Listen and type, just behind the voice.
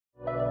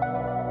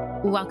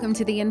Welcome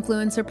to the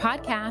Influencer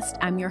Podcast.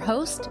 I'm your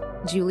host,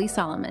 Julie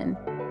Solomon.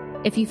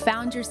 If you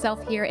found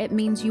yourself here, it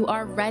means you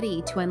are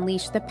ready to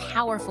unleash the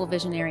powerful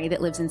visionary that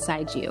lives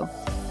inside you,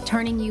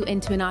 turning you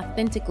into an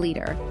authentic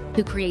leader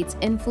who creates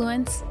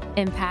influence,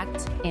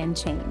 impact, and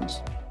change.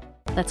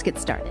 Let's get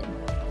started.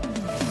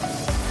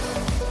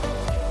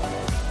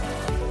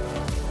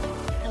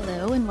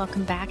 Hello, and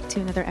welcome back to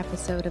another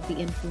episode of the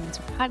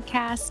Influencer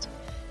Podcast.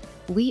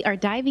 We are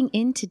diving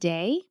in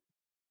today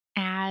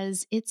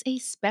as it's a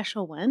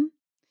special one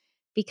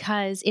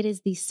because it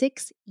is the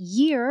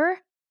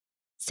six-year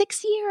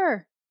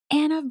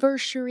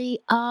anniversary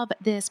of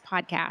this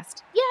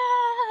podcast.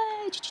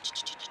 Yay!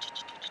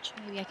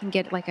 Maybe I can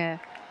get like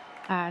a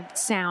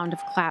sound of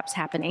claps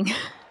happening.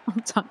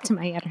 I'll talk to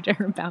my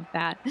editor about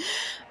that.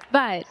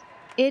 But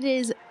it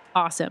is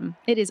awesome.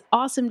 It is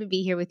awesome to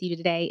be here with you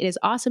today. It is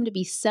awesome to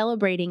be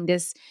celebrating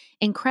this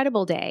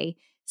incredible day.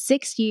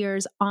 6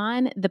 years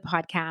on the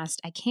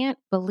podcast. I can't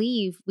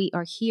believe we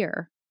are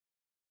here.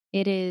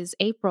 It is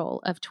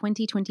April of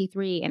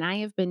 2023, and I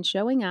have been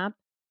showing up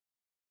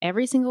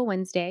every single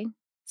Wednesday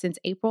since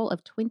April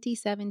of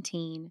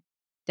 2017,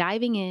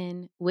 diving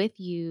in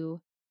with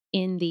you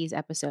in these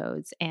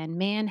episodes. And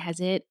man, has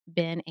it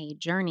been a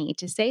journey.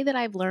 To say that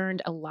I've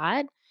learned a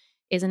lot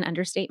is an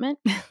understatement.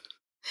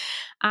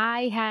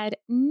 I had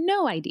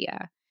no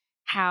idea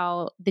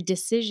how the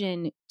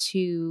decision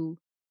to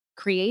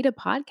create a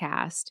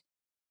podcast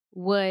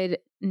would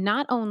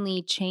not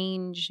only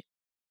change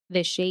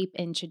the shape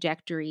and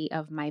trajectory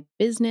of my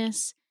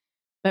business,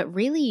 but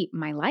really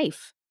my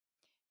life.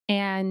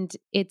 And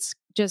it's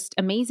just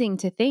amazing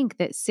to think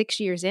that 6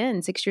 years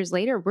in, 6 years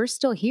later, we're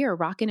still here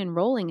rocking and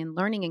rolling and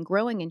learning and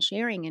growing and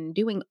sharing and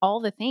doing all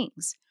the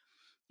things.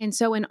 And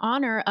so in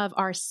honor of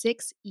our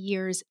 6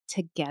 years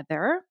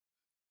together,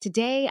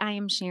 today I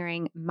am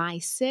sharing my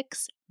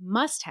 6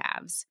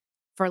 must-haves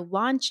for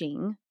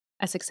launching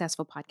a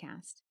successful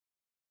podcast.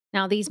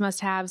 Now, these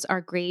must-haves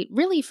are great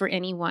really for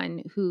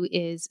anyone who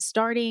is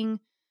starting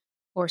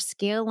or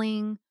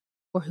scaling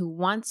or who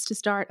wants to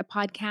start a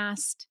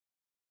podcast.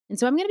 And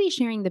so I'm going to be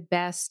sharing the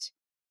best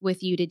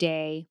with you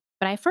today.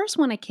 But I first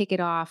want to kick it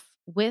off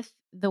with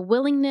the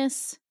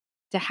willingness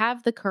to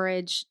have the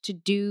courage to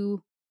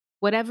do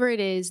whatever it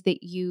is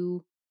that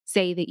you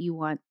say that you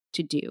want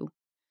to do.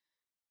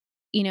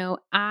 You know,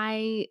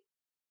 I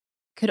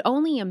could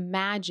only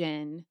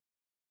imagine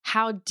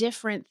how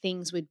different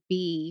things would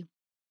be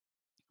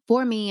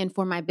for me and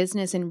for my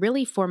business and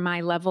really for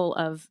my level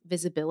of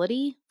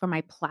visibility for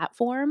my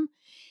platform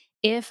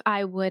if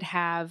I would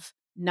have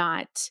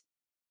not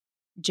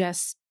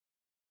just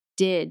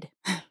did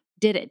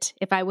it,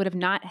 if I would have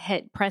not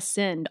hit press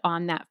send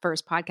on that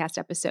first podcast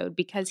episode.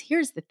 Because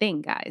here's the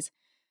thing, guys,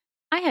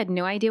 I had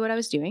no idea what I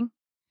was doing.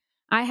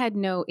 I had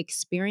no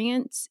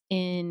experience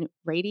in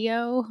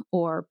radio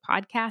or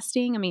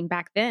podcasting. I mean,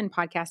 back then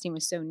podcasting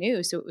was so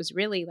new. So it was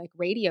really like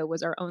radio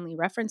was our only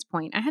reference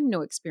point. I had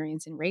no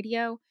experience in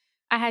radio.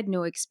 I had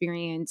no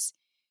experience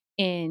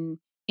in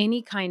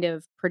any kind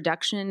of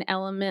production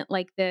element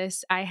like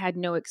this. I had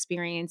no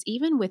experience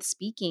even with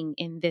speaking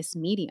in this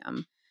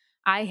medium.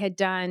 I had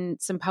done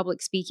some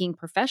public speaking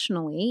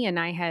professionally, and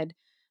I had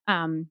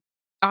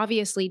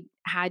obviously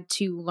had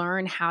to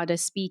learn how to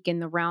speak in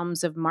the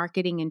realms of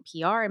marketing and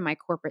PR in my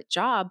corporate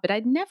job, but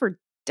I'd never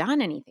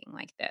done anything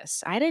like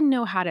this. I didn't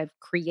know how to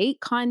create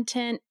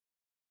content.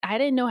 I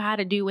didn't know how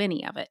to do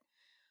any of it,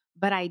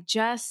 but I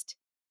just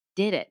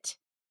did it.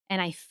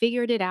 And I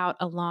figured it out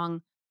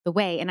along the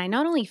way. And I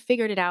not only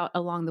figured it out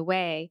along the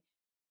way,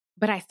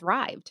 but I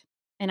thrived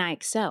and I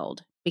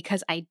excelled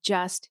because I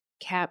just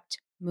kept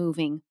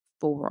moving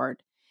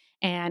forward.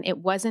 And it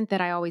wasn't that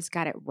I always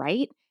got it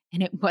right.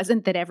 And it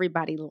wasn't that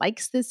everybody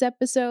likes this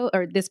episode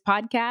or this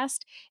podcast.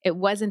 It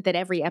wasn't that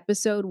every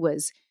episode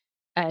was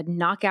a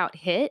knockout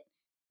hit,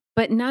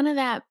 but none of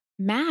that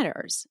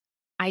matters.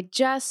 I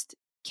just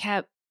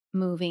kept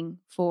moving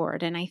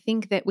forward. And I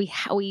think that we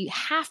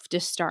have to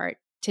start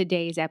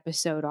today's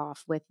episode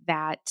off with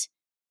that,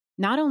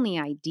 not only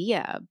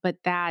idea, but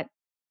that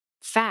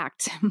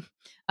fact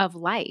of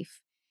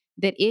life,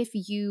 that if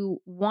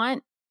you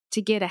want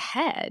to get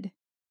ahead,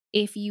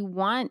 if you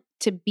want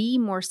to be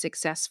more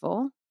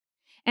successful,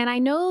 and I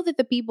know that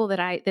the people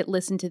that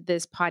listen to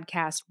this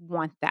podcast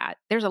want that.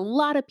 There's a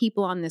lot of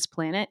people on this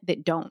planet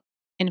that don't.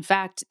 In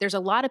fact, there's a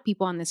lot of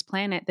people on this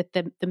planet that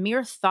the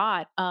mere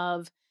thought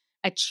of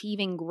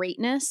achieving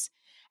greatness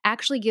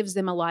actually gives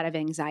them a lot of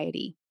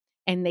anxiety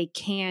and they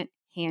can't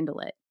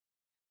handle it.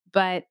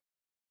 But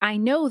I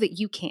know that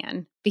you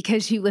can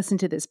because you listen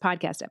to this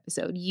podcast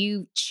episode.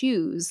 You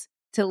choose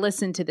to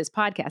listen to this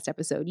podcast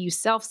episode. You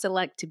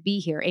self-select to be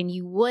here, and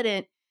you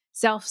wouldn't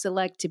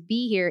self-select to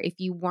be here if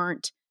you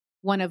weren't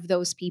one of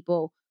those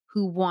people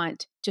who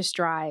want to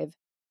strive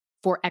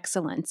for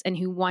excellence and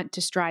who want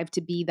to strive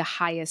to be the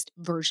highest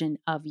version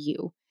of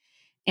you.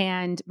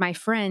 And my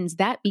friends,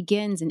 that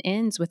begins and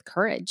ends with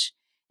courage.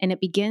 And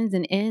it begins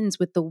and ends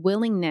with the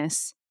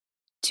willingness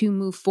to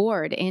move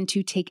forward and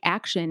to take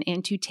action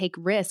and to take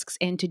risks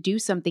and to do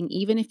something,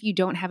 even if you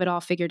don't have it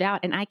all figured out.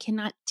 And I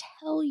cannot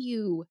tell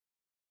you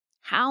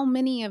how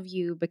many of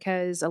you,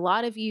 because a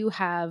lot of you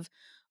have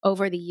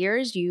over the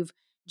years, you've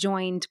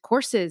joined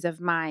courses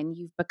of mine,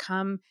 you've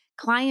become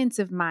clients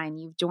of mine,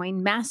 you've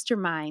joined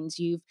masterminds,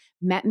 you've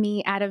met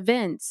me at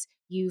events,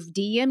 you've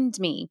DM'd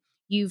me,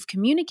 you've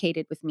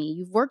communicated with me,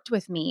 you've worked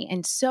with me.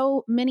 And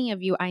so many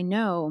of you I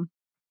know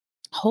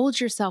hold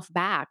yourself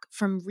back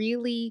from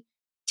really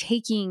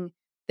taking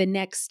the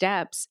next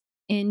steps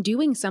in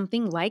doing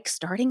something like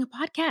starting a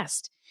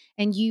podcast.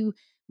 And you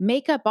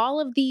make up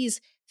all of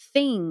these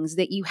things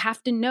that you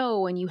have to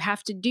know and you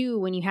have to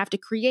do and you have to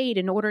create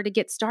in order to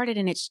get started.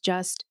 And it's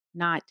just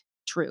not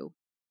true.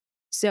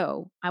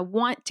 So I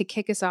want to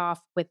kick us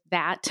off with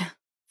that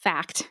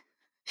fact.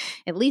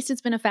 At least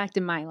it's been a fact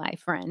in my life,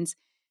 friends.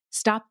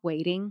 Stop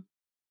waiting.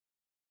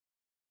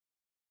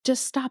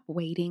 Just stop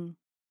waiting.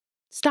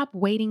 Stop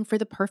waiting for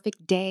the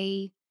perfect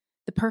day,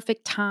 the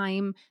perfect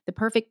time, the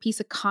perfect piece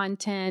of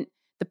content,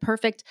 the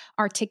perfect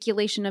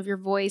articulation of your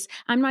voice.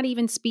 I'm not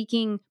even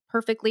speaking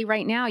perfectly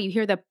right now. You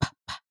hear the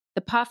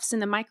puffs in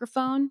the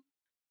microphone?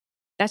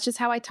 That's just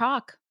how I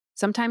talk.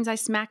 Sometimes I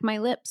smack my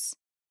lips.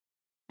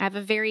 I have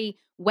a very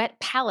wet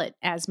palate,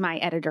 as my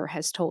editor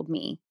has told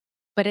me,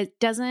 but it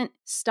doesn't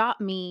stop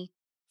me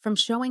from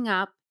showing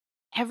up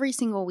every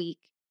single week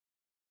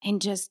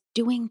and just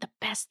doing the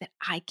best that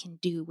I can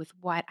do with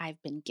what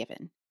I've been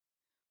given.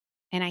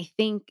 And I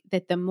think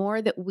that the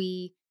more that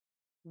we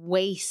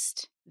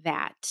waste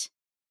that,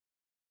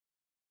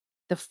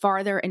 the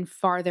farther and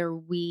farther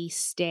we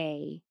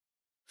stay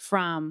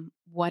from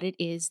what it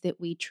is that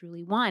we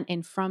truly want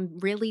and from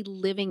really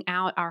living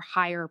out our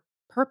higher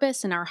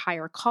purpose and our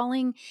higher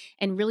calling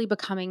and really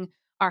becoming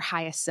our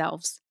highest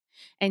selves.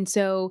 And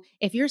so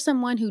if you're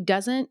someone who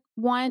doesn't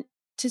want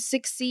to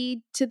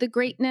succeed to the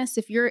greatness,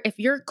 if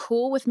you're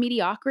cool with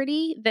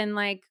mediocrity, then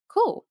like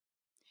cool.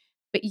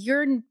 But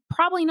you're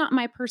probably not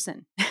my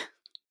person.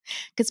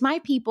 Because my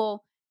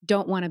people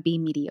don't want to be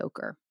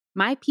mediocre.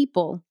 My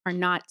people are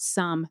not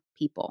some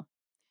people.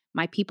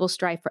 My people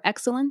strive for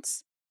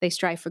excellence. They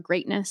strive for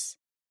greatness.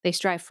 They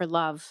strive for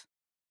love.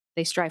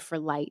 They strive for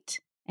light,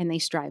 and they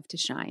strive to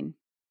shine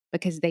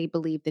because they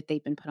believe that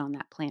they've been put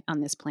on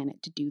this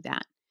planet to do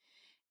that.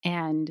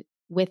 And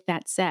with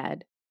that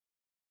said,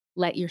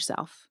 let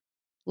yourself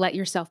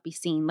be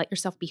seen. Let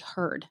yourself be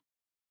heard.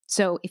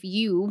 So if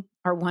you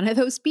are one of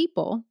those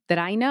people that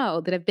I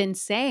know that have been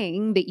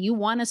saying that you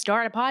want to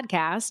start a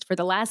podcast for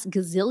the last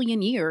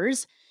gazillion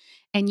years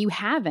and you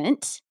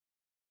haven't,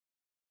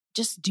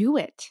 just do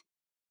it.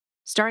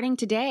 Starting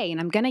today. And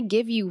I'm going to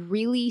give you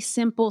really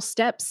simple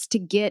steps to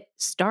get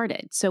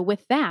started. So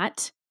with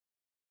that,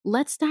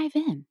 let's dive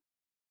in.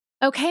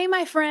 Okay,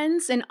 my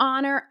friends, in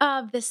honor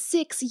of the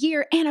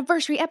 6-year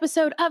anniversary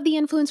episode of the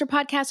Influencer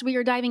Podcast, we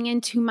are diving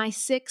into my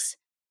 6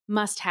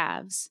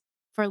 must-haves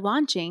for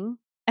launching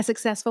a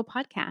successful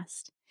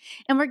podcast.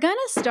 And we're going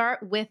to start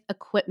with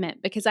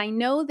equipment because I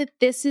know that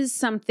this is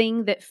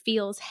something that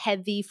feels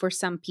heavy for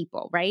some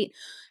people, right?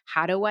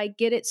 How do I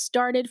get it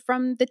started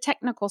from the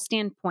technical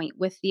standpoint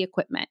with the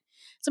equipment?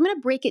 So I'm going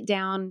to break it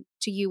down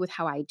to you with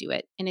how I do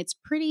it. And it's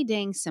pretty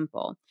dang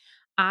simple.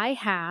 I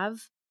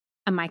have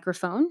a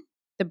microphone.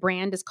 The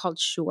brand is called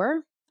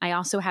Shure. I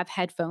also have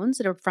headphones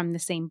that are from the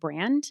same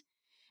brand.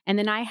 And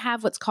then I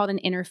have what's called an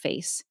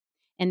interface.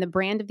 And the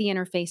brand of the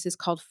interface is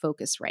called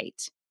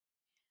Focusrite.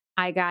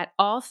 I got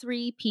all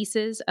 3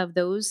 pieces of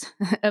those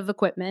of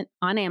equipment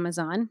on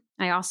Amazon.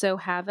 I also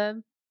have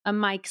a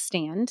mic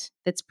stand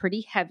that's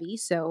pretty heavy.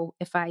 So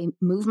if I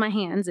move my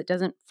hands, it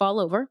doesn't fall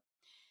over.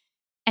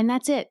 And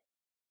that's it.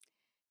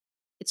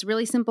 It's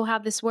really simple how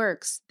this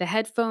works. The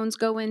headphones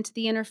go into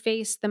the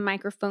interface, the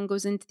microphone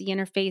goes into the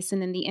interface,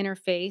 and then the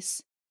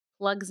interface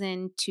plugs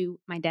into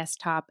my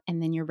desktop,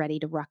 and then you're ready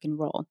to rock and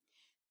roll.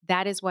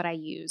 That is what I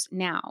use.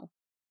 Now,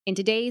 in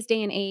today's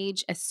day and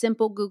age, a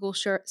simple Google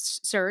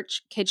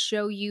search could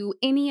show you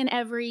any and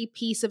every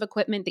piece of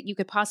equipment that you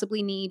could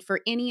possibly need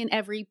for any and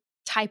every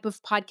type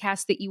of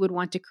podcast that you would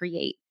want to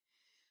create.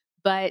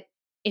 But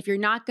if you're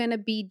not going to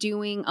be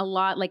doing a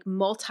lot like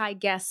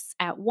multi-guests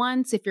at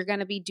once, if you're going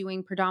to be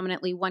doing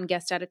predominantly one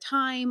guest at a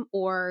time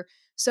or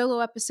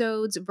solo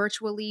episodes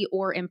virtually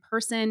or in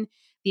person,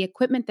 the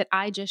equipment that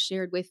I just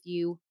shared with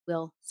you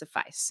will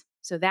suffice.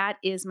 So that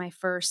is my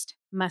first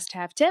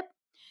must-have tip.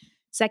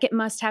 Second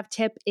must-have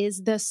tip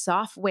is the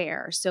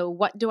software. So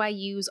what do I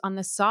use on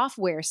the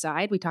software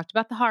side? We talked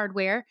about the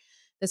hardware,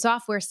 the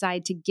software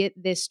side to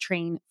get this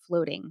train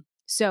floating.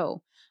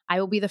 So I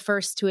will be the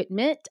first to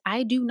admit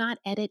I do not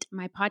edit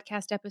my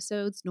podcast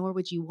episodes, nor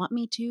would you want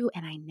me to,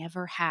 and I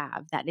never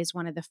have. That is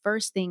one of the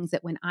first things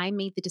that when I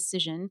made the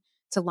decision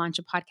to launch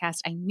a podcast,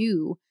 I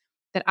knew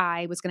that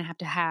I was going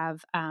to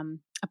have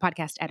a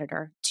podcast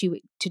editor to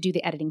do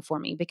the editing for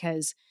me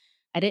because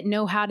I didn't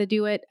know how to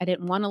do it. I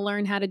didn't want to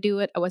learn how to do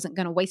it. I wasn't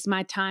going to waste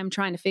my time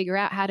trying to figure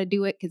out how to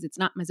do it because it's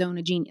not my zone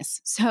of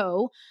genius.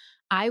 So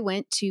I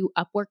went to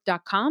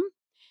upwork.com,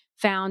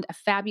 found a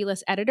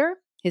fabulous editor.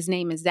 His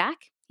name is Zach.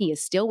 He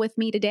is still with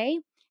me today,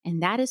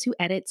 and that is who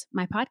edits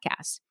my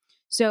podcast.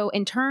 So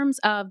in terms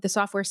of the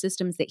software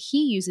systems that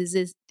he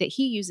uses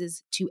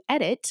to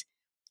edit,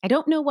 I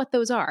don't know what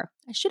those are.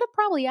 I should have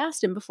probably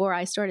asked him before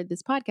I started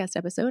this podcast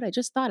episode. I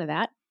just thought of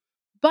that.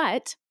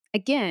 But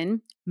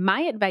again,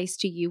 my advice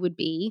to you would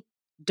be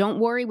don't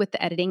worry with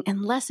the editing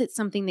unless it's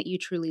something that you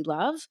truly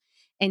love.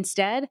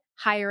 Instead,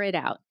 hire it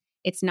out.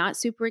 It's not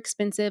super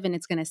expensive and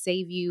it's going to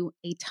save you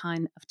a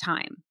ton of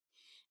time.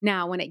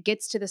 Now, when it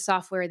gets to the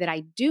software that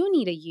I do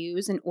need to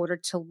use in order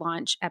to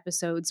launch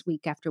episodes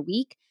week after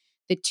week,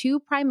 the two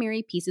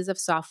primary pieces of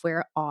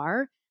software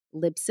are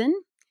Libsyn.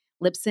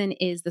 Libsyn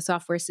is the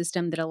software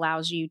system that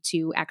allows you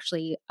to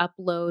actually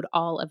upload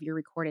all of your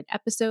recorded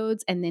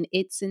episodes, and then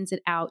it sends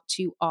it out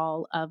to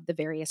all of the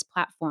various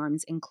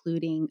platforms,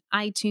 including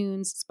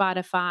iTunes,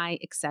 Spotify,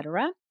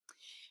 etc.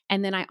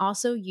 And then I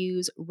also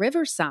use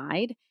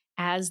Riverside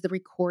as the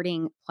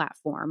recording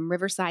platform,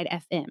 Riverside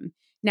FM.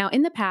 Now,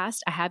 in the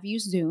past, I have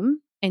used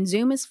Zoom, and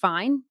Zoom is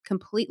fine,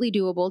 completely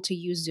doable to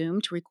use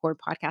Zoom to record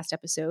podcast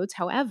episodes.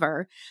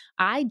 However,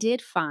 I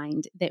did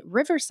find that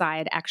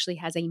Riverside actually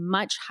has a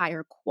much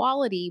higher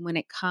quality when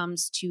it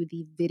comes to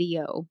the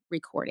video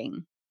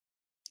recording.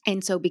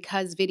 And so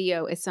because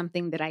video is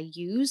something that I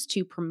use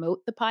to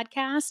promote the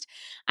podcast,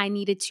 I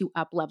needed to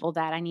up level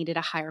that. I needed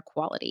a higher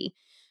quality.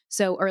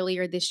 So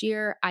earlier this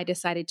year, I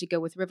decided to go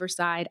with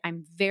Riverside.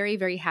 I'm very,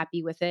 very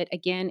happy with it.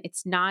 Again,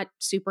 it's not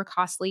super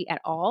costly at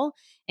all.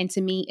 And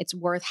to me, it's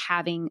worth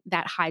having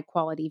that high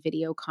quality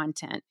video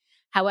content.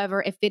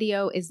 However, if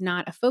video is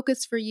not a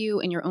focus for you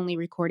and you're only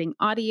recording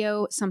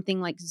audio,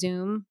 something like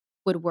Zoom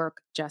would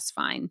work just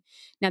fine.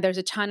 Now, there's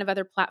a ton of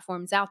other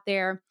platforms out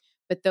there,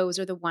 but those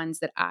are the ones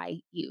that I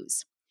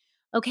use.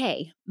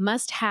 Okay,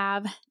 must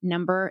have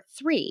number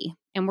 3.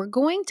 And we're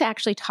going to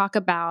actually talk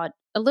about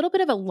a little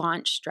bit of a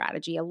launch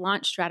strategy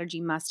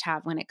must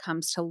have when it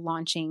comes to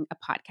launching a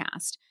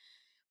podcast.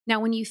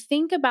 Now, when you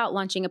think about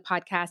launching a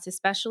podcast,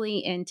 especially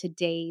in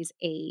today's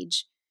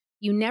age,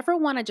 you never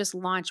want to just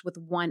launch with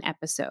one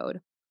episode.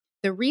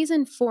 The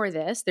reason for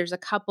this, there's a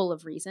couple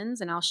of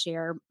reasons, and I'll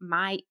share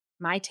my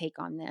take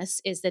on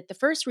this, is that the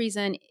first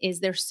reason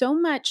is there's so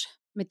much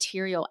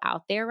material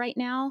out there right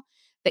now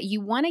that you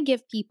want to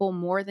give people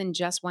more than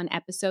just one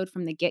episode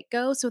from the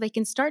get-go so they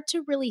can start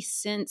to really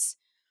sense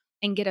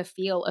and get a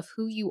feel of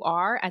who you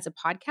are as a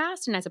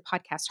podcast and as a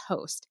podcast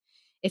host.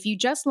 If you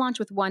just launch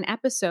with one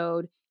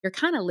episode, you're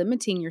kind of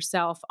limiting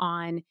yourself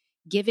on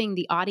giving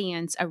the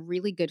audience a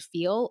really good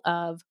feel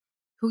of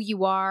who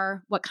you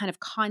are, what kind of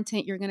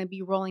content you're going to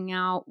be rolling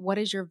out, what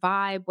is your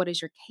vibe, what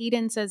is your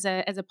cadence as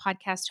a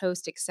podcast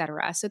host,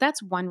 etc. So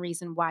that's one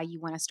reason why you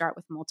want to start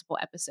with multiple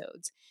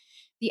episodes.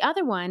 The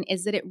other one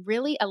is that it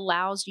really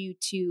allows you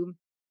to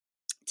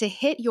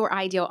hit your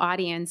ideal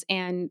audience.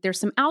 And there's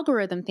some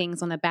algorithm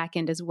things on the back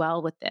end as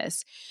well with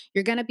this.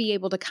 You're going to be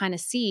able to kind of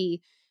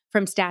see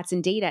from stats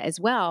and data as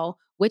well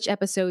which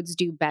episodes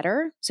do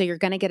better. So you're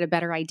going to get a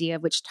better idea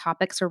of which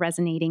topics are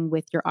resonating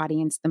with your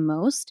audience the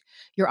most.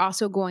 You're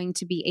also going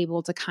to be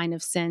able to kind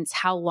of sense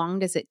how long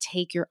does it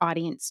take your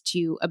audience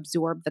to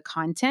absorb the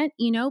content,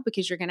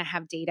 because you're going to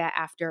have data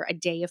after a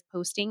day of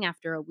posting,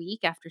 after a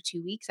week, after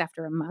 2 weeks,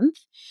 after a month.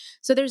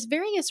 So there's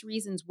various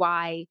reasons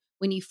why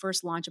when you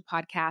first launch a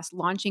podcast,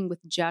 launching with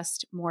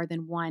just more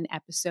than one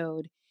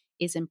episode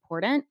is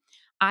important.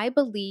 I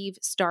believe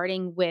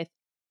starting with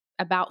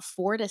about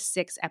 4 to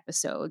 6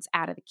 episodes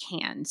out of the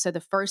can. So the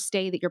first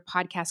day that your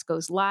podcast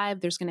goes live,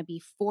 there's going to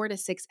be 4 to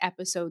 6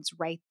 episodes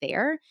right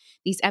there.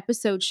 These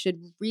episodes should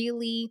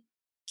really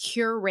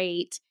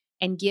curate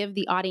and give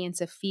the audience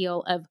a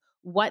feel of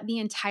what the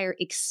entire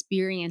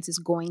experience is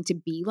going to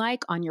be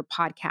like on your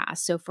podcast.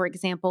 So for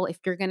example, if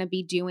you're going to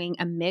be doing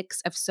a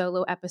mix of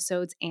solo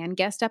episodes and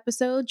guest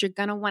episodes, you're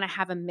going to want to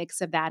have a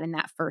mix of that in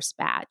that first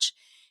batch.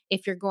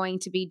 If you're going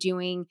to be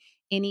doing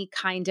any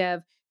kind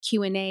of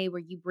Q&A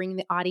where you bring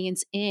the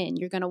audience in,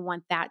 you're going to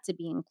want that to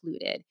be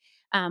included.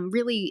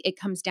 Really, it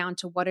comes down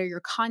to what are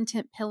your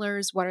content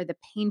pillars, what are the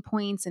pain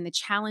points and the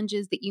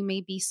challenges that you may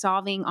be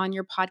solving on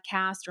your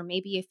podcast, or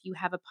maybe if you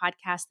have a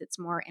podcast that's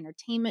more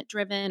entertainment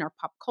driven or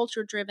pop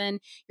culture driven,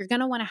 you're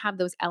going to want to have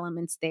those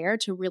elements there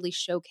to really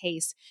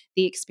showcase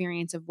the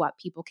experience of what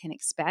people can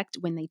expect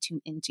when they tune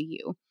into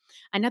you.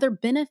 Another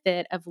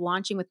benefit of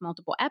launching with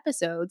multiple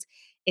episodes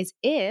is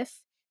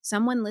if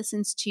someone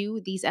listens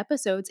to these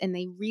episodes and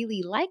they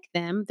really like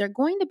them, they're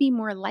going to be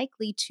more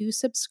likely to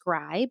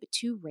subscribe,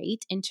 to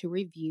rate, and to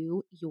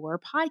review your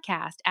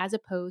podcast, as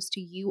opposed to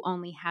you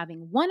only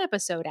having one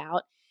episode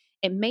out.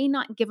 It may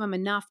not give them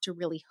enough to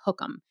really hook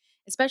them,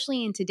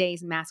 especially in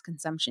today's mass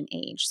consumption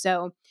age.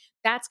 So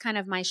that's kind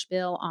of my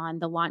spiel on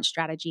the launch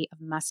strategy of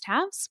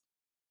must-haves.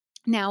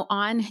 Now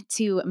on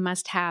to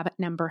must-have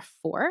number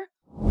 4.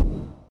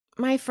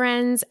 My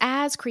friends,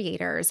 as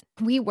creators,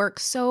 we work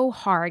so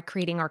hard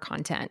creating our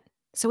content.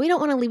 So we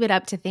don't want to leave it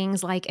up to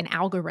things like an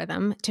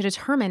algorithm to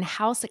determine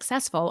how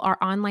successful our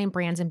online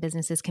brands and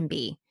businesses can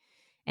be.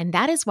 And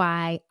that is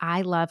why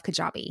I love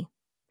Kajabi.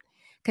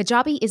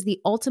 Kajabi is the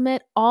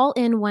ultimate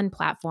all-in-one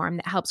platform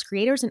that helps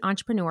creators and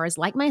entrepreneurs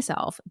like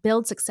myself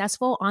build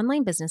successful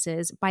online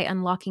businesses by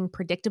unlocking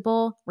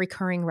predictable,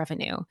 recurring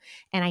revenue.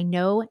 And I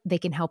know they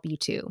can help you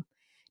too.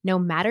 No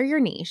matter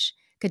your niche,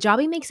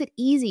 Kajabi makes it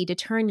easy to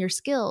turn your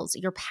skills,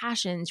 your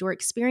passions, your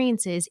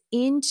experiences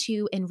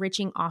into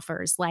enriching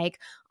offers like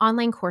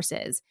online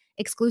courses,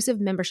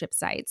 exclusive membership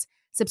sites,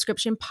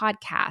 subscription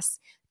podcasts,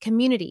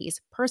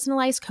 communities,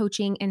 personalized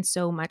coaching, and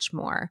so much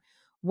more.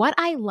 What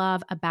I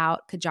love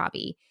about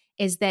Kajabi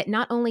is that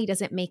not only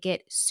does it make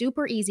it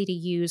super easy to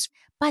use,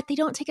 but they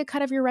don't take a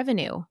cut of your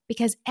revenue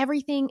because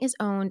everything is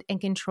owned and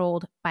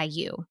controlled by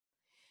you.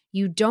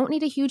 You don't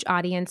need a huge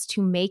audience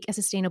to make a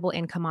sustainable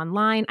income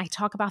online. I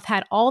talk about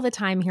that all the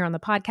time here on the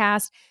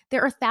podcast.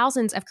 There are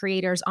thousands of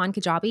creators on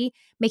Kajabi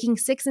making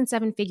 6 and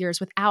 7 figures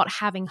without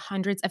having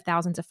hundreds of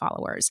thousands of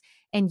followers,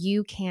 and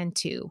you can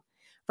too.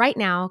 Right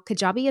now,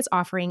 Kajabi is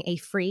offering a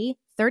free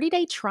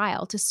 30-day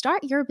trial to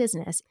start your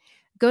business.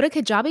 Go to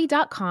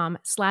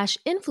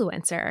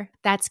kajabi.com/influencer.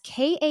 That's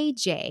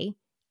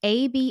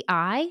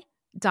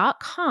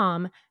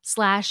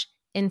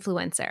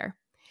KAJABI.com/influencer.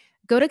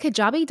 Go to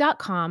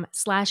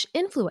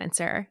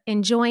kajabi.com/influencer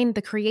and join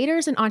the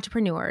creators and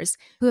entrepreneurs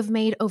who have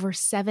made over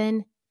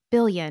 $7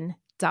 billion.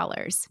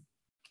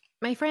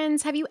 My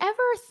friends, have you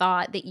ever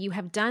thought that you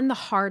have done the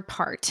hard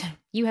part?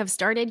 You have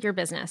started your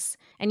business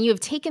and you have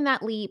taken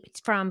that leap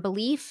from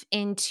belief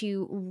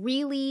into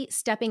really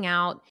stepping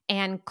out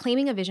and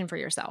claiming a vision for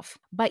yourself.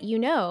 But you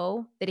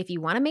know that if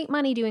you want to make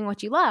money doing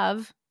what you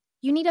love,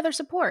 you need other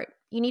support.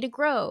 You need to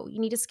grow. You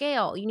need to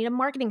scale. You need a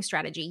marketing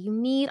strategy. You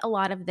need a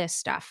lot of this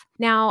stuff.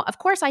 Now, of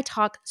course, I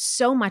talk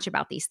so much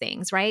about these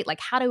things, right? Like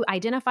how to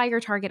identify your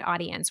target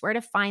audience, where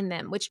to find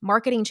them, which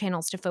marketing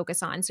channels to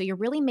focus on. So you're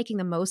really making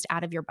the most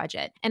out of your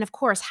budget. And of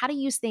course, how to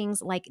use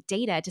things like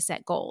data to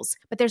set goals.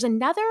 But there's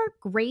another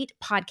great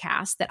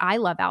podcast that I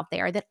love out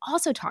there that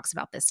also talks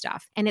about this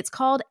stuff. And it's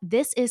called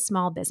This is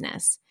Small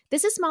Business.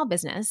 This is Small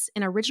Business,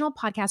 an original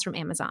podcast from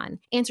Amazon,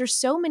 answers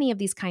so many of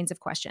these kinds of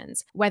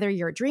questions. Whether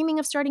you're dreaming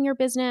of starting your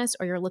business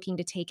or you're looking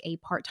to take a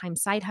part-time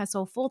side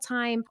hustle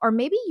full-time, or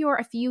maybe you're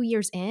a few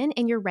years in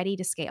and you're ready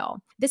to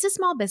scale. This is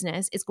Small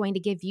Business is going to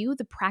give you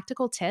the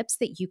practical tips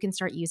that you can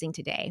start using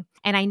today.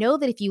 And I know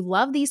that if you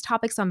love these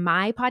topics on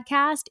my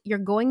podcast, you're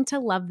going to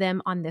love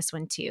them on this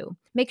one too.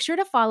 Make sure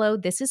to follow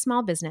This is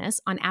Small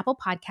Business on Apple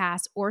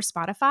Podcasts or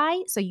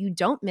Spotify so you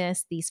don't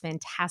miss these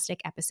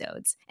fantastic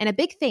episodes. And a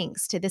big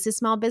thanks to This is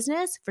Small Business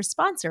for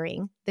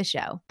sponsoring the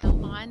show.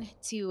 On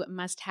to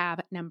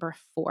must-have number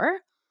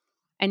 4.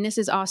 And this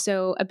is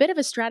also a bit of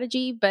a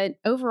strategy, but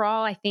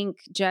overall, I think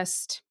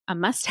just a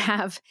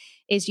must-have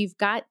is you've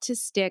got to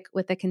stick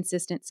with a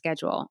consistent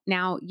schedule.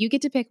 Now, you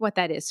get to pick what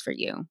that is for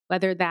you,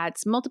 whether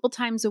that's multiple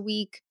times a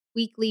week,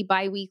 weekly,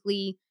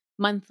 bi-weekly,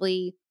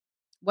 monthly,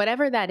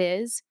 whatever that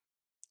is,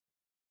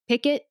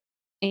 pick it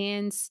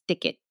and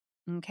stick it.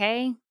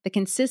 Okay. The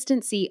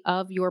consistency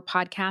of your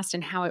podcast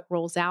and how it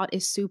rolls out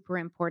is super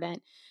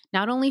important,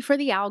 not only for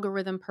the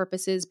algorithm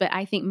purposes, but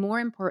I think more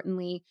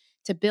importantly,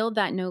 to build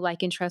that know,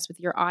 like, and trust with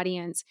your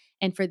audience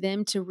and for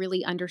them to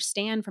really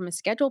understand from a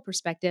schedule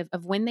perspective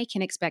of when they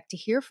can expect to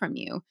hear from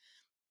you.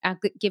 I'll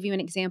give you an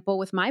example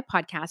with my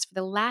podcast. For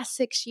the last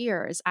 6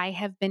 years, I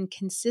have been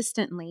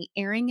consistently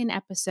airing an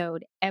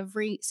episode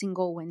every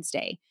single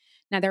Wednesday.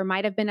 Now, there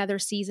might have been other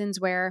seasons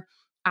where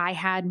I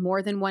had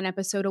more than one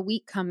episode a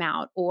week come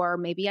out, or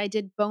maybe I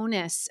did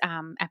bonus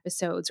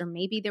episodes, or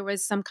maybe there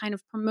was some kind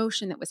of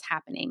promotion that was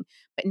happening.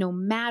 But no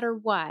matter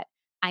what,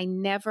 I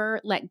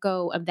never let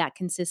go of that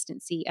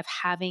consistency of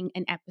having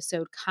an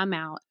episode come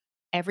out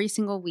every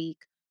single week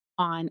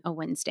on a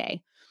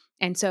Wednesday.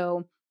 And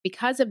so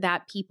because of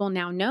that, people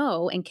now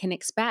know and can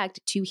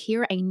expect to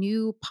hear a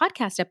new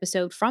podcast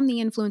episode from the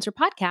Influencer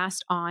Podcast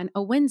on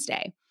a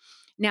Wednesday.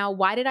 Now,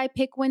 why did I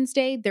pick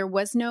Wednesday? There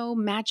was no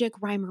magic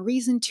rhyme or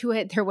reason to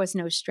it. There was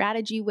no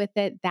strategy with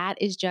it. That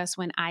is just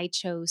when I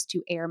chose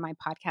to air my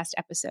podcast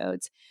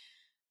episodes.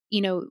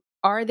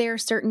 Are there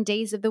certain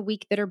days of the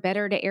week that are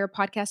better to air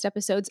podcast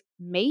episodes?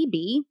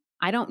 Maybe.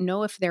 I don't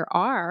know if there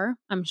are.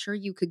 I'm sure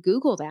you could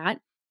Google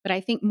that. But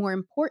I think more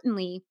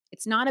importantly,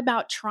 it's not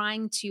about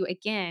trying to,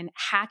 again,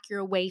 hack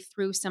your way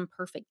through some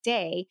perfect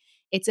day.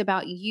 It's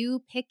about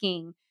you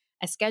picking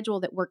a schedule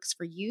that works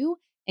for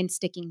you and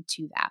sticking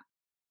to that.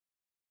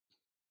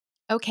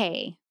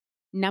 Okay,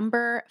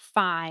 number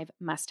 5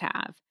 must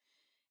have.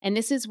 And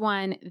this is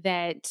one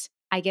that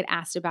I get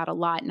asked about a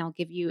lot, and I'll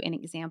give you an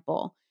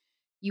example.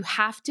 You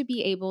have to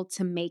be able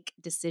to make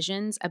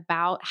decisions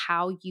about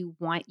how you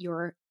want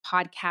your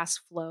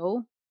podcast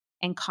flow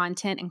and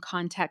content and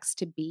context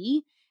to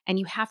be, and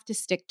you have to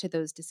stick to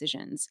those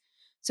decisions.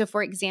 So,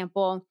 for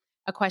example,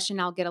 a question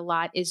I'll get a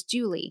lot is,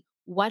 Julie,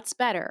 what's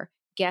better,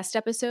 guest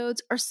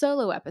episodes or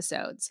solo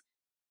episodes?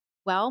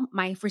 Well,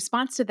 my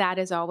response to that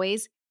is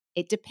always,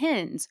 it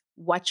depends.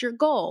 What's your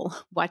goal?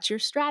 What's your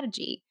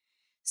strategy?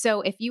 So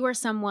if you are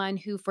someone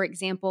who, for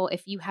example,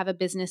 if you have a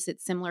business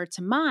that's similar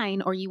to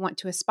mine, or you want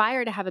to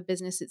aspire to have a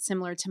business that's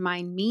similar to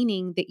mine,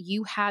 meaning that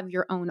you have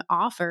your own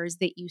offers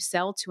that you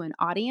sell to an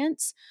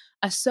audience,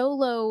 a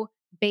solo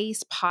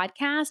based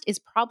podcast is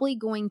probably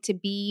going to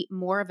be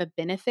more of a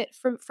benefit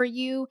for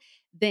you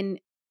than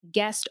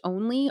guest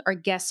only or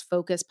guest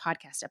focused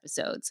podcast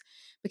episodes.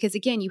 Because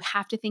again, you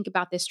have to think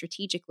about this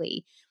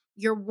strategically.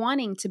 you're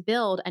wanting to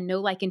build a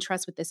know, like, and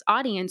trust with this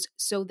audience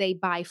so they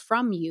buy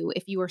from you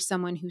if you are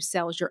someone who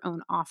sells your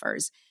own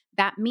offers.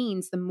 That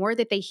means the more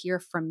that they hear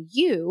from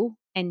you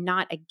and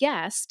not a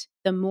guest,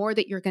 the more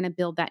that you're going to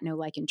build that know,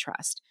 like, and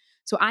trust.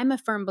 So I'm a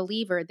firm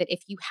believer that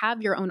if you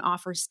have your own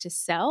offers to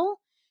sell,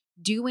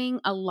 doing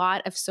a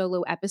lot of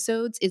solo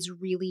episodes is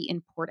really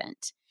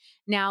important.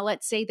 Now,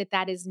 let's say that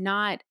that is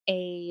not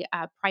a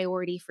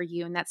priority for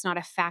you and that's not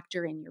a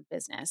factor in your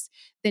business,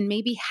 then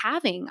maybe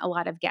having a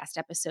lot of guest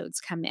episodes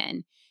come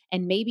in.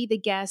 And maybe the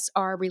guests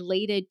are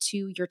related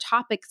to your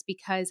topics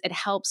because it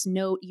helps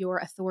note your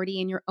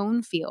authority in your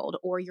own field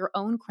or your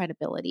own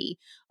credibility.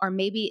 Or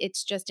maybe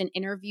it's just an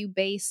interview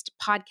based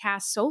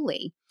podcast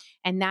solely.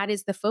 And that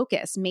is the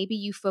focus. Maybe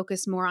you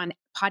focus more on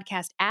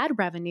podcast ad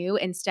revenue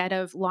instead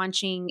of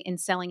launching and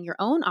selling your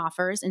own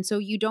offers. And so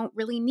you don't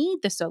really need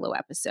the solo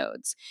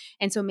episodes.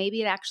 And so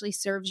maybe it actually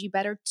serves you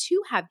better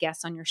to have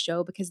guests on your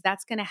show because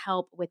that's going to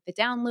help with the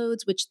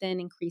downloads, which then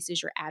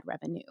increases your ad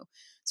revenue.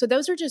 So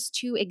those are just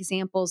two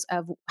examples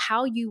of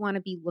how you want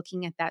to be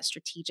looking at that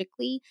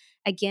strategically.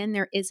 Again,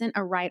 there isn't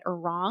a right or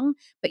wrong,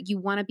 but you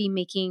want to be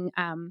making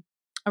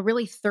a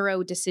really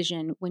thorough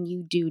decision when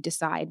you do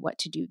decide what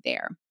to do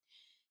there.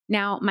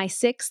 Now, my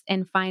sixth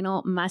and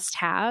final must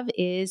have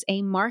is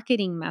a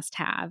marketing must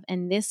have.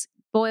 And this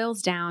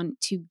boils down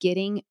to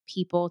getting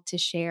people to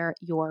share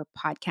your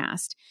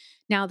podcast.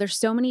 Now, there's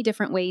so many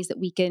different ways that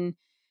we can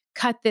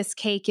cut this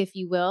cake, if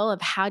you will,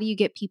 of how do you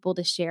get people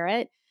to share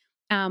it.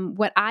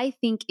 What I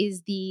think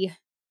is I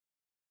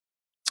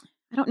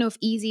don't know if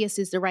easiest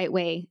is the right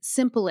way,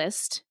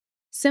 simplest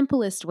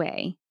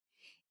way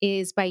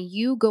is by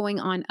you going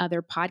on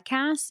other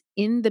podcasts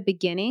in the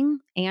beginning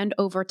and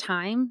over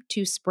time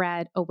to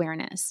spread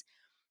awareness.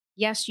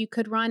 Yes, you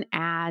could run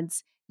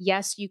ads.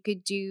 Yes, you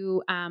could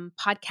do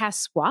podcast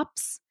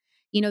swaps.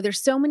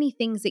 There's so many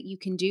things that you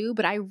can do,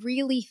 but I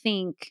really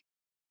think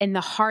in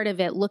the heart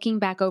of it, looking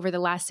back over the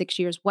last 6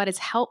 years, what has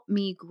helped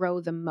me grow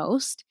the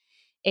most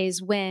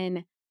is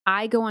when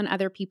I go on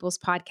other people's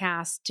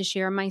podcasts to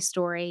share my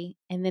story,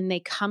 and then they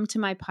come to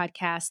my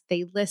podcast,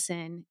 they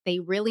listen, they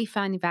really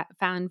found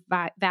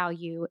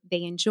value,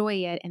 they enjoy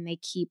it, and they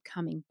keep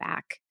coming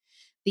back.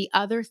 The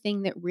other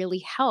thing that really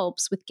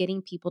helps with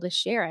getting people to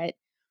share it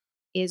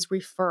is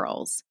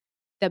referrals.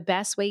 The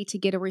best way to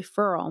get a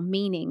referral,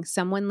 meaning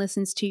someone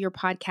listens to your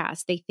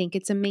podcast, they think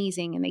it's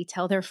amazing, and they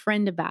tell their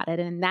friend about it,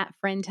 and that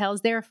friend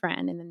tells their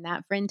friend, and then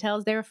that friend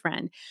tells their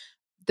friend.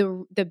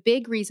 The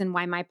big reason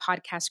why my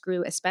podcast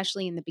grew,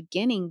 especially in the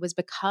beginning, was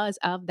because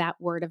of that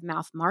word of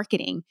mouth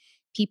marketing.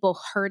 People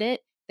heard it,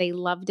 they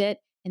loved it,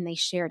 and they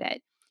shared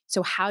it.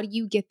 So how do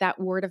you get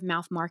that word of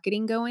mouth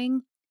marketing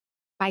going?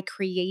 By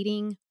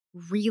creating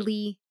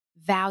really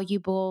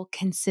valuable,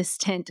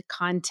 consistent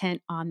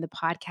content on the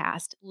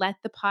podcast. Let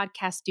the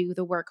podcast do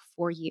the work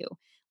for you.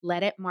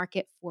 Let it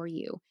market for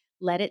you.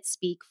 Let it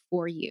speak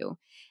for you.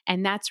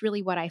 And that's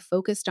really what I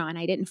focused on.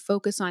 I didn't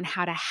focus on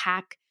how to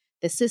hack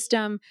the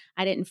system.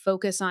 I didn't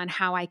focus on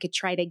how I could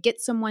try to get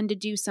someone to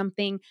do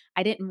something.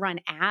 I didn't run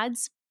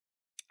ads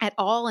at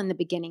all in the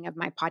beginning of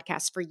my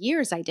podcast. For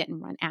years, I didn't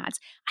run ads.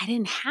 I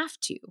didn't have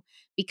to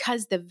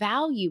because the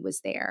value was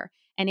there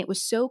and it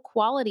was so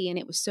quality and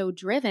it was so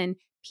driven.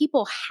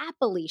 People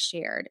happily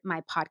shared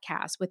my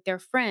podcast with their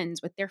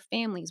friends, with their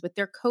families, with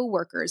their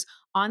coworkers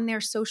on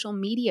their social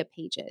media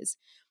pages.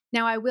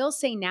 Now, I will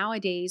say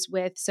nowadays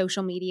with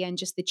social media and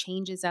just the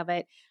changes of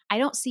it, I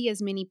don't see as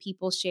many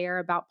people share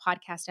about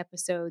podcast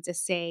episodes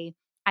as, say,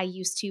 I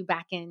used to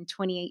back in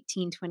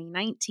 2018,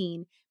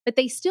 2019, but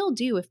they still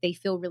do if they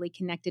feel really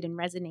connected and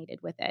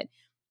resonated with it.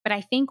 But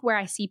I think where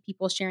I see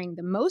people sharing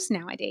the most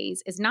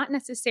nowadays is not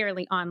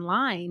necessarily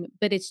online,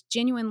 but it's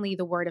genuinely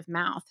the word of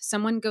mouth.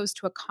 Someone goes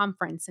to a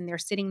conference and they're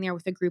sitting there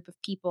with a group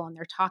of people and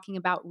they're talking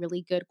about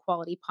really good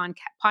quality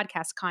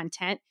podcast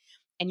content,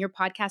 and your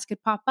podcast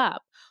could pop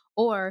up.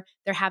 Or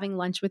they're having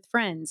lunch with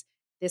friends.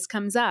 This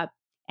comes up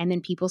and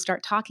then people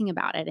start talking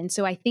about it. And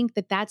so I think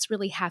that that's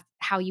really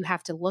how you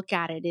have to look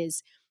at it,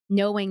 is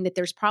knowing that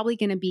there's probably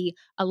going to be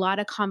a lot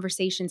of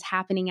conversations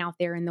happening out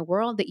there in the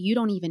world that you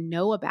don't even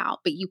know about,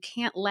 but you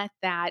can't let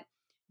that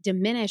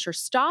diminish or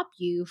stop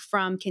you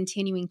from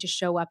continuing to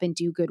show up and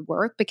do good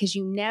work, because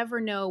you never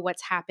know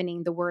what's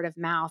happening, the word of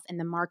mouth and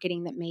the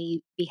marketing that may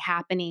be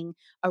happening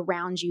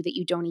around you that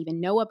you don't even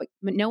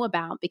know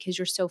about because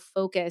you're so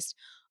focused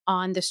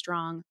on the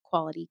strong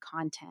quality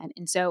content.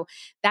 And so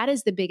that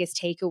is the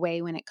biggest takeaway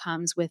when it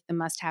comes with the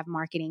must-have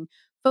marketing.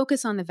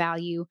 Focus on the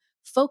value,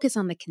 focus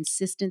on the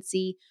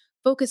consistency,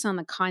 focus on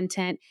the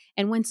content.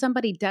 And when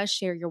somebody does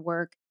share your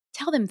work,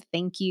 tell them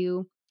thank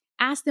you.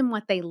 Ask them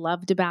what they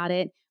loved about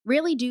it.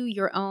 Really do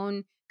your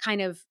own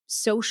kind of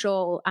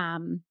social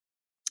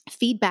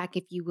feedback,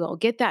 if you will.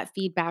 Get that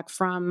feedback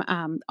from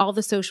all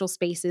the social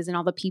spaces and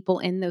all the people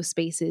in those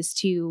spaces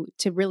to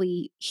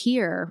really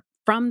hear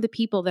from the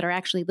people that are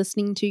actually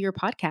listening to your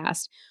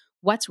podcast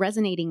what's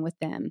resonating with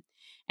them.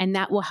 And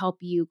that will help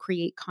you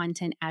create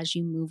content as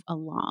you move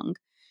along.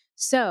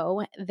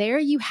 So there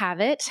you have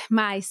it,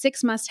 my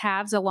 6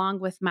 must-haves along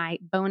with my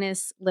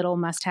bonus little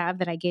must-have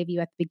that I gave you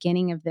at the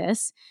beginning of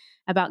this.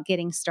 about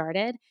getting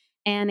started.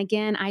 And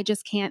again, I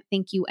just can't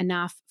thank you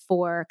enough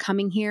for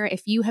coming here.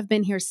 If you have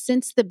been here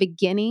since the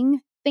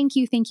beginning, thank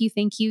you, thank you,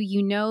 thank you.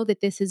 You know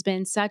that this has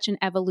been such an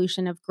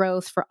evolution of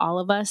growth for all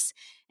of us.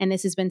 And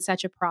this has been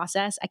such a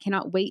process. I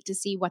cannot wait to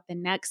see what the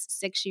next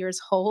 6 years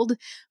hold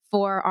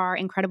for our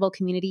incredible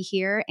community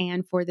here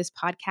and for this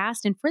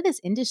podcast and for this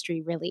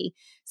industry, really.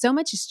 So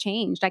much has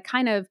changed. I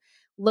kind of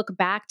look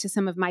back to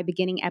some of my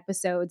beginning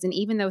episodes, and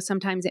even though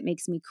sometimes it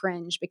makes me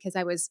cringe because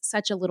I was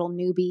such a little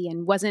newbie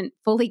and wasn't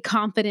fully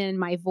confident in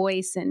my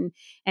voice and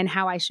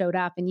how I showed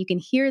up, and you can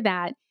hear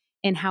that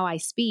in how I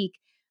speak,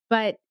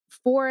 but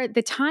for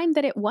the time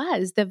that it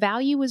was, the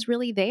value was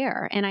really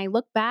there. And I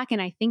look back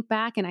and I think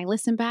back and I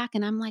listen back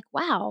and I'm like,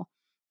 wow,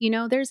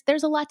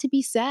 there's a lot to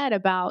be said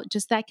about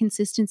just that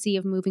consistency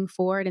of moving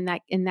forward and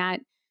that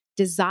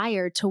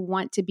desire to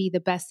want to be the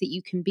best that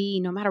you can be,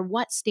 no matter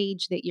what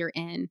stage that you're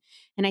in.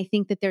 And I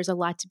think that there's a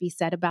lot to be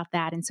said about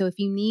that. And so if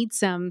you need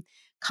some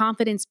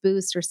confidence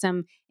boost or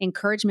some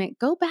encouragement,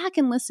 go back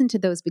and listen to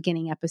those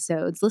beginning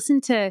episodes.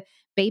 Listen to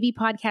baby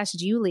podcast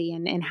Julie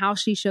and how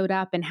she showed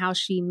up and how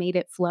she made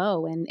it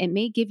flow. And it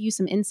may give you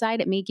some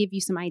insight. It may give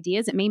you some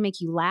ideas. It may make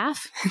you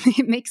laugh.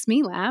 It makes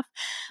me laugh.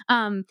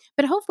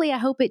 But hopefully, I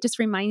hope it just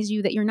reminds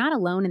you that you're not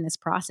alone in this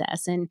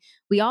process. And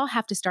we all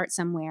have to start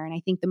somewhere. And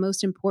I think the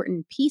most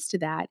important piece to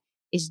that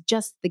is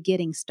just the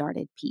getting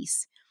started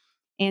piece.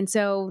 And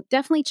so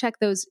definitely check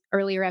those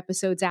earlier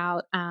episodes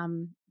out.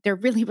 They're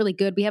really, really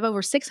good. We have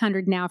over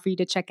 600 now for you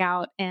to check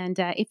out. And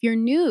if you're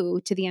new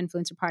to the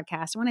Influencer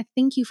Podcast, I want to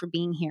thank you for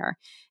being here.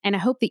 And I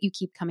hope that you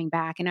keep coming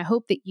back. And I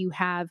hope that you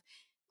have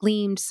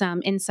gleaned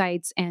some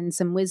insights and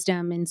some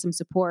wisdom and some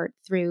support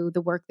through the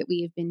work that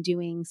we have been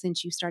doing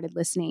since you started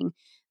listening.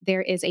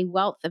 There is a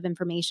wealth of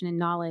information and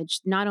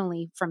knowledge, not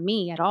only from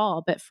me at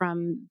all, but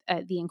from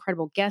the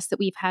incredible guests that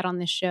we've had on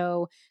the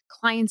show,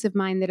 clients of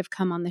mine that have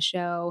come on the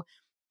show,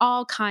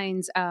 all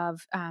kinds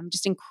of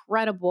just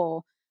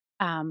incredible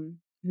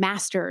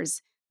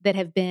masters that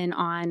have been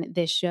on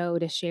this show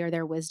to share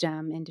their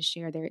wisdom and to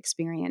share their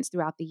experience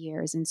throughout the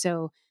years. And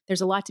so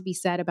there's a lot to be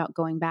said about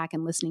going back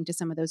and listening to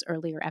some of those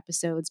earlier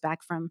episodes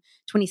back from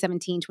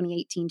 2017,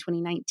 2018,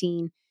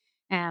 2019,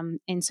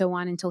 and so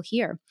on until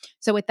here.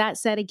 So with that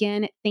said,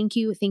 again, thank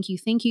you, thank you,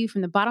 thank you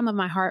from the bottom of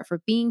my heart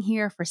for being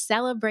here, for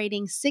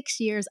celebrating 6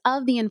 years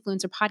of the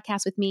Influencer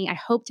Podcast with me. I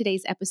hope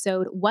today's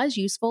episode was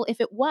useful.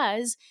 If it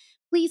was,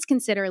 please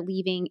consider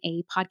leaving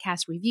a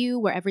podcast review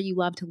wherever you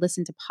love to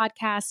listen to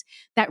podcasts.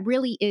 That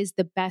really is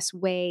the best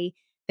way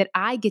that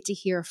I get to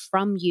hear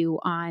from you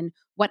on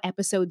what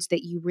episodes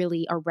that you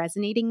really are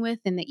resonating with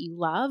and that you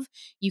love.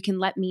 You can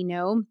let me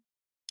know.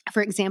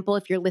 For example,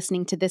 if you're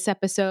listening to this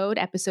episode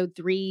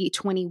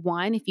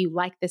 321, if you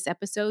like this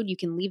episode, you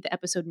can leave the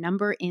episode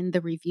number in the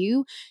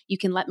review. You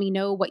can let me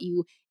know what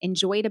you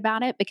enjoyed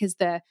about it, because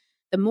the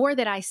more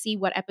that I see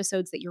what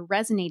episodes that you're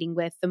resonating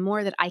with, the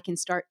more that I can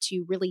start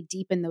to really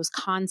deepen those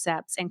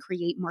concepts and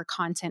create more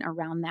content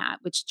around that,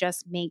 which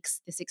just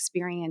makes this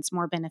experience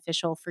more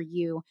beneficial for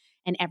you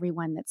and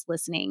everyone that's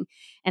listening.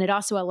 And it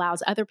also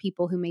allows other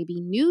people who may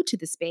be new to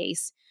the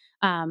space,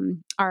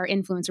 our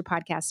influencer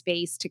podcast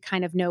space, to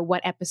kind of know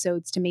what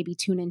episodes to maybe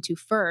tune into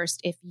first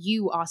if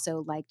you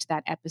also liked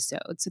that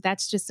episode. So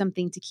that's just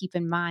something to keep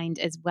in mind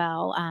as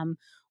well,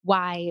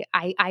 why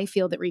I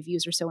feel that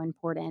reviews are so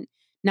important.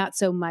 Not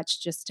so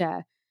much just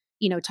to,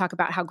 talk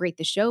about how great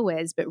the show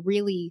is, but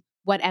really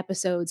what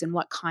episodes and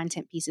what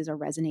content pieces are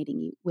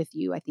resonating with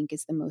you, I think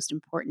is the most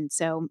important.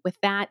 So with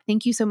that,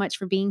 thank you so much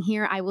for being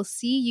here. I will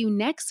see you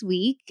next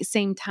week,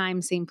 same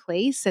time, same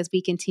place, as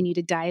we continue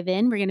to dive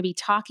in. We're going to be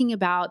talking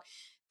about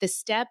the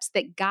steps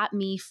that got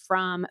me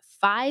from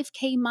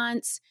 5K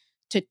months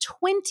to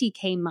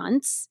 20K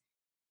months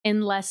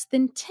in less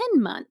than 10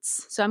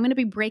 months. So I'm going to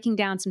be breaking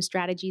down some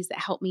strategies that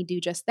help me do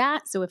just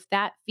that. So if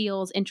that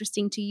feels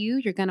interesting to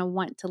you, you're going to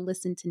want to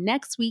listen to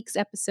next week's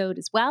episode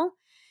as well.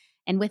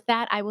 And with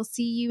that, I will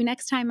see you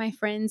next time, my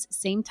friends.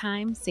 Same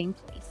time, same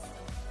place.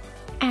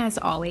 As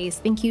always,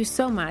 thank you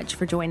so much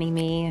for joining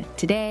me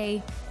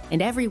today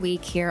and every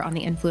week here on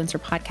the Influencer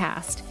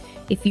Podcast.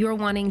 If you're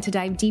wanting to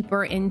dive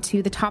deeper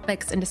into the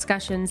topics and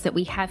discussions that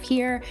we have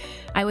here,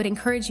 I would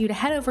encourage you to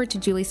head over to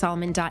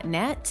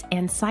juliesolomon.net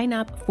and sign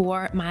up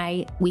for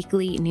my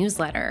weekly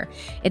newsletter.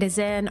 It is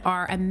in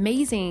our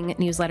amazing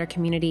newsletter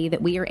community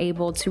that we are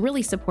able to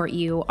really support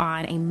you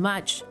on a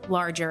much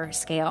larger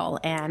scale.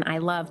 And I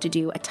love to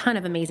do a ton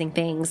of amazing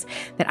things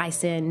that I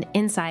send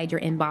inside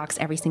your inbox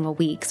every single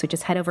week. So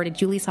just head over to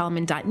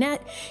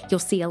juliesolomon.net. You'll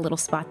see a little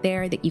spot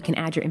there that you can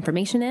add your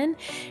information in,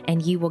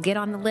 and you will get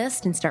on the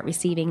list and start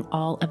receiving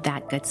all of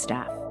that good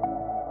stuff.